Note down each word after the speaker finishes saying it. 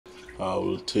I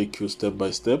will take you step by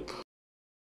step.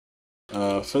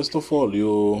 First of all,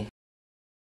 you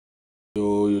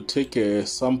take a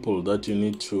sample that you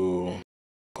need to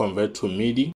convert to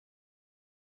Midi.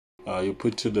 You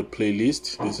put to the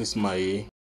playlist. This is my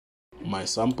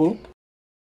sample.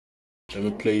 Let me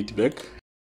play it back.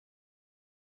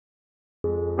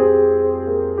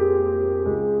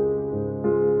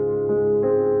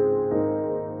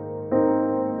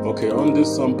 Okay, on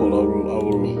this sample, I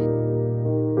will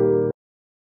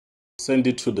send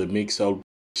it to the mix. I'll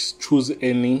choose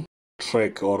any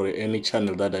track or any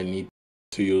channel that I need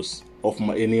to use of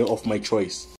any of my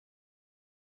choice.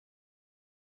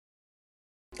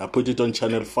 I put it on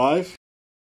channel 5.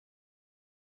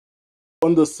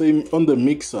 On the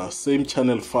mixer, same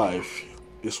channel 5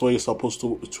 is where you're supposed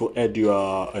to add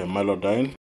your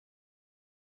Melodyne.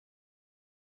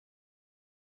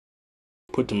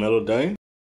 Put Melodyne.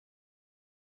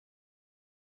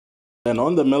 And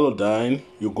on the Melodyne,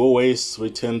 you go where it's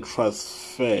written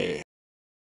transfer.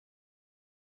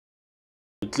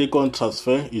 You click on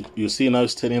transfer. You see now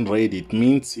it's turning red. It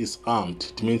means it's armed.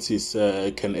 It means it's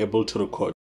can able to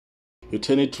record. You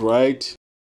turn it right.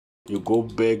 You go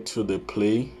back to the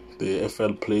play, the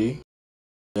FL play.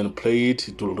 Then play it.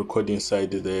 It will record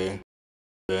inside the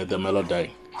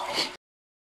Melodyne.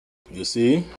 You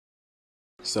see,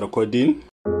 it's recording.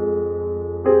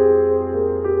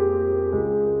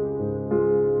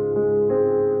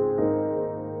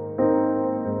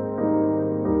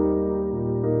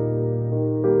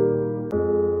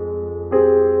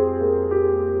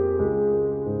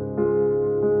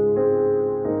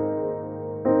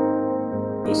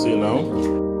 You see now,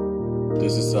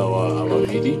 this is our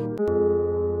Midi.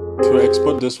 To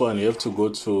export this one, you have to go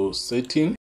to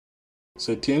settings,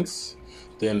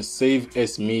 then save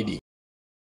as Midi.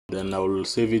 Then I will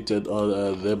save it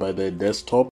there by the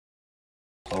desktop.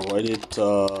 I'll write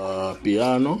it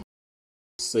piano,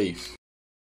 save.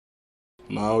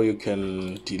 Now you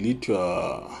can delete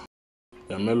your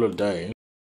Melodyne.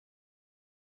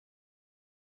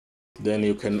 Then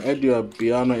you can add your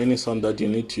piano, any sound that you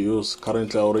need to use.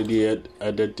 Currently I already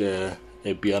added a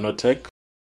piano tech,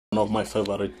 one of my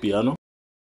favorite piano.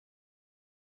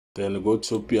 Then go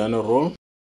to piano roll,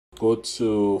 go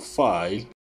to file.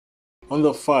 On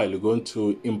the file, you're going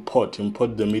to import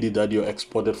the MIDI that you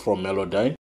exported from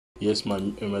Melodyne. Yes,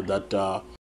 the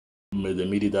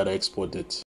MIDI that I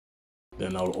exported.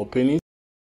 Then I'll open it.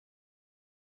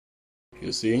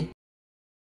 You see.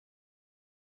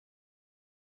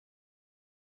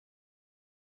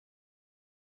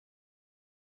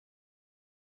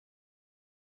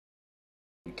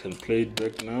 You can play it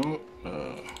back now.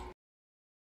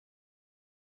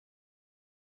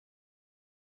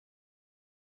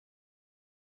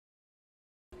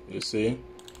 You see,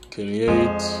 can hear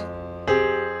it.